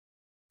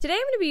Today I'm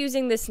going to be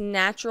using this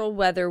natural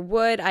weather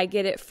wood. I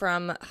get it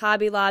from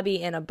Hobby Lobby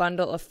in a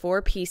bundle of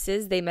 4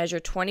 pieces. They measure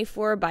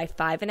 24 by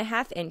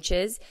 5.5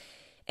 inches.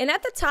 And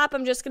at the top,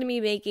 I'm just going to be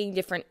making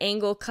different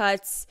angle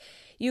cuts.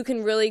 You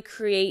can really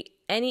create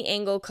any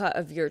angle cut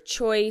of your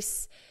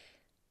choice.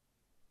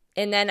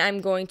 And then I'm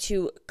going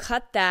to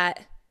cut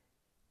that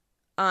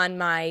on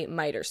my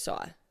miter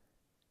saw.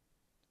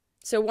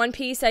 So one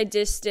piece I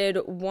just did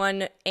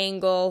one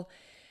angle.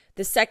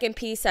 The second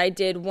piece I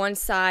did one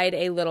side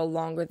a little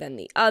longer than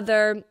the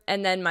other.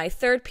 And then my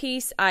third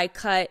piece I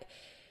cut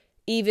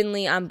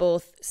evenly on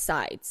both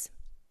sides.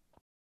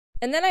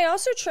 And then I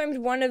also trimmed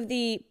one of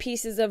the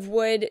pieces of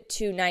wood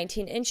to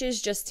 19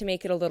 inches just to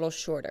make it a little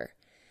shorter.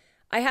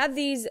 I have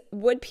these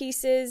wood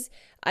pieces.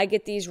 I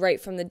get these right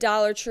from the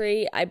Dollar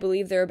Tree. I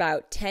believe they're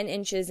about 10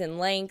 inches in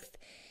length.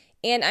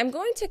 And I'm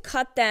going to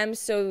cut them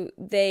so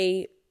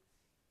they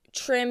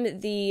trim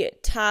the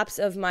tops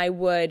of my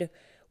wood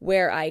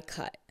where I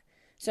cut.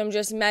 So I'm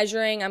just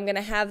measuring. I'm going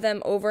to have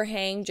them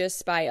overhang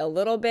just by a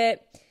little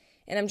bit.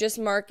 And I'm just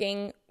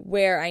marking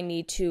where I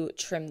need to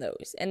trim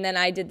those. And then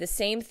I did the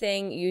same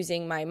thing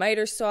using my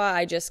miter saw.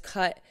 I just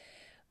cut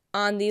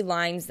on the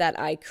lines that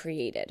I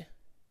created.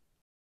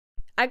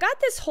 I got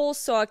this whole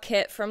saw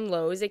kit from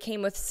Lowe's. It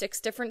came with 6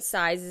 different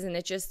sizes, and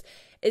it just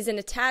is an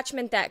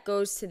attachment that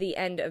goes to the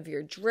end of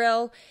your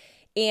drill.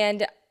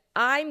 And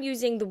I'm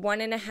using the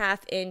 1.5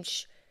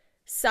 inch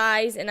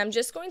size, and I'm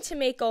just going to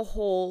make a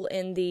hole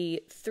in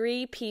the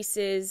 3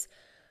 pieces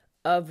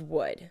of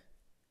wood.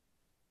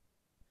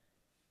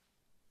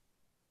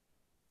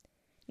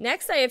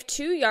 Next, I have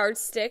 2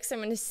 yardsticks. I'm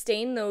going to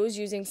stain those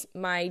using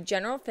my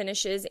General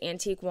Finishes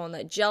Antique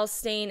Walnut Gel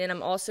Stain, and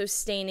I'm also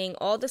staining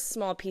all the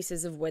small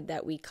pieces of wood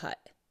that we cut.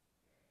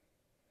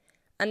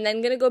 I'm then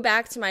going to go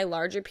back to my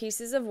larger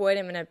pieces of wood.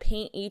 I'm going to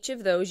paint each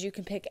of those. You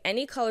can pick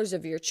any colors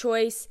of your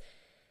choice.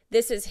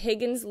 This is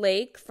Higgins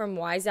Lake from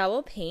Wise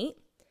Owl Paint.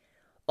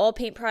 All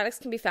paint products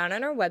can be found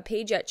on our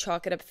webpage at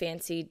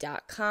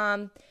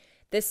chalkitupfancy.com.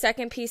 The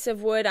second piece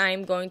of wood I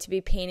am going to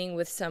be painting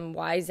with some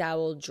Wise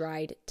Owl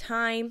dried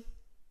thyme.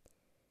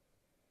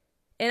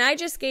 And I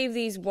just gave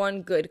these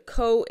one good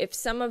coat. If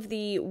some of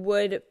the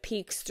wood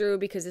peeks through,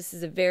 because this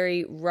is a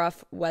very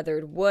rough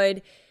weathered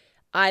wood,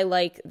 I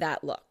like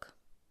that look.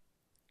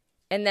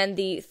 And then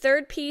the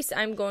third piece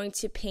I'm going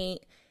to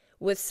paint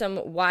with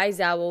some Wise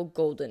Owl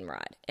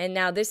goldenrod. And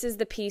now this is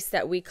the piece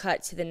that we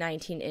cut to the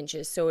 19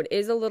 inches, so it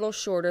is a little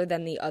shorter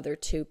than the other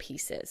 2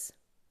 pieces.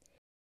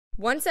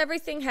 Once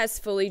everything has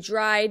fully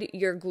dried,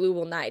 your glue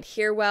will not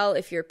adhere well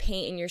if your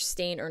paint and your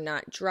stain are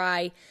not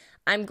dry.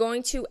 I'm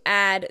going to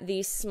add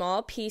these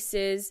small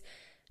pieces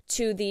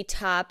to the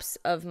tops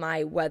of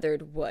my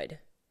weathered wood.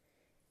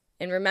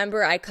 And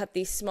remember, I cut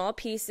these small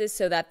pieces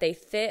so that they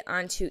fit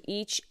onto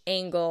each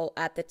angle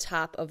at the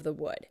top of the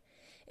wood.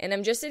 And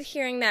I'm just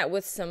adhering that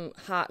with some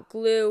hot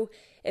glue.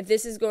 If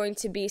this is going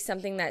to be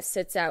something that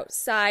sits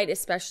outside,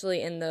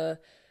 especially in the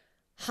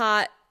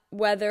hot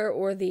weather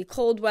or the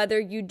cold weather,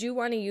 you do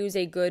want to use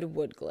a good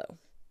wood glue.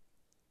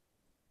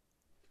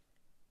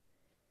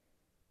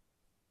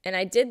 And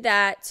I did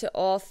that to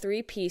all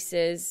 3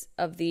 pieces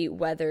of the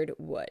weathered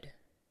wood.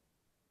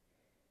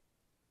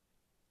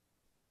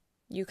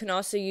 You can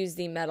also use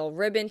the metal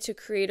ribbon to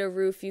create a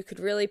roof. You could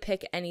really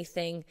pick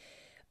anything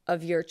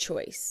of your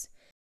choice.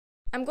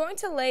 I'm going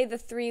to lay the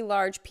 3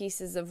 large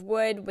pieces of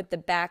wood with the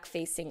back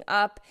facing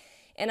up,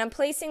 and I'm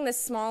placing the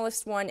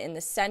smallest one in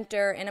the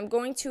center, and I'm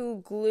going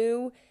to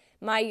glue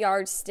my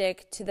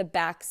yardstick to the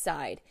back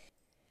side.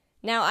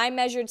 Now I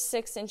measured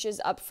 6 inches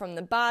up from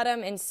the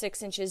bottom and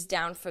 6 inches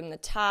down from the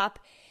top,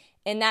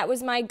 and that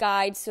was my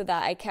guide so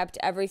that I kept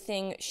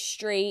everything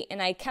straight,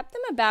 and I kept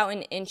them about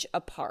 1 inch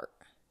apart.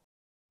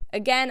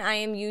 Again, I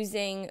am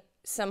using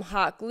some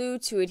hot glue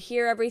to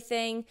adhere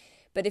everything.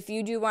 But if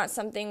you do want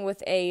something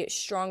with a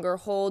stronger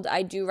hold,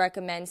 I do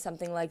recommend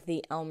something like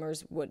the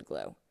Elmer's wood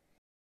glue.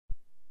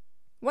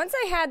 Once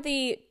I had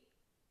the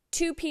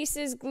 2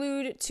 pieces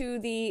glued to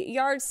the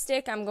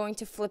yardstick, I'm going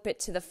to flip it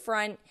to the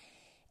front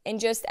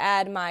and just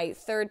add my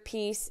third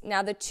piece.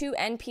 Now the 2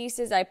 end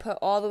pieces I put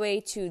all the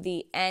way to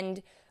the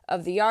end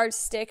of the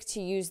yardstick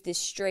to use this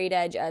straight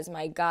edge as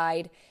my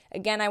guide.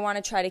 Again, I want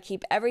to try to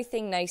keep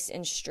everything nice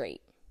and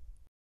straight.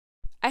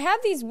 I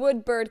have these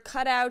wood bird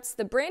cutouts.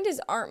 The brand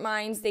is Art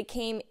Minds. They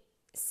came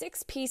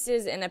 6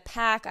 pieces in a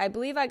pack. I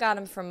believe I got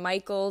them from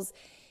Michael's.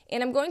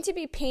 And I'm going to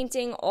be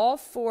painting all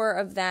 4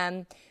 of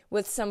them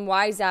with some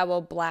Wise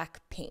Owl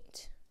black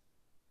paint.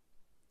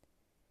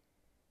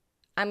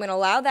 I'm going to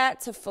allow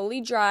that to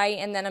fully dry,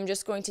 and then I'm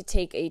just going to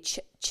take a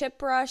chip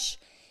brush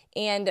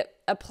and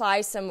apply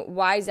some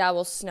Wise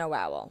Owl Snow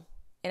Owl.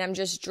 And I'm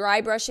just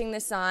dry brushing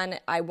this on.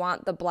 I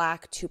want the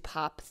black to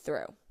pop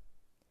through.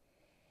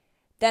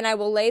 Then I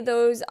will lay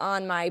those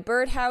on my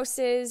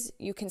birdhouses.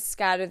 You can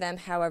scatter them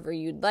however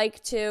you'd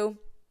like to.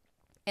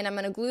 And I'm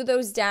going to glue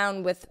those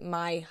down with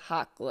my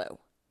hot glue.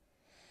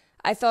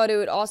 I thought it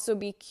would also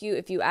be cute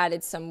if you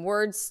added some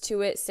words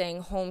to it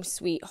saying home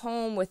sweet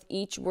home with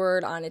each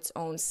word on its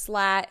own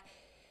slat.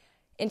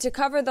 And to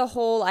cover the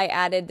hole, I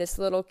added this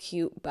little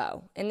cute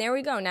bow. And there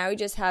we go. Now we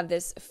just have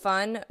this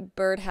fun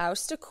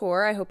birdhouse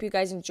decor. I hope you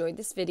guys enjoyed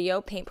this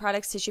video. Paint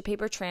products, tissue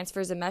paper,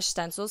 transfers, and mesh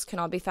stencils can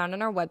all be found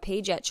on our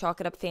webpage at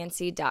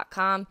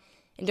chalkitupfancy.com.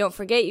 And don't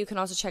forget, you can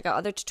also check out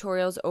other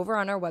tutorials over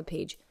on our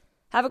webpage.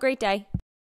 Have a great day.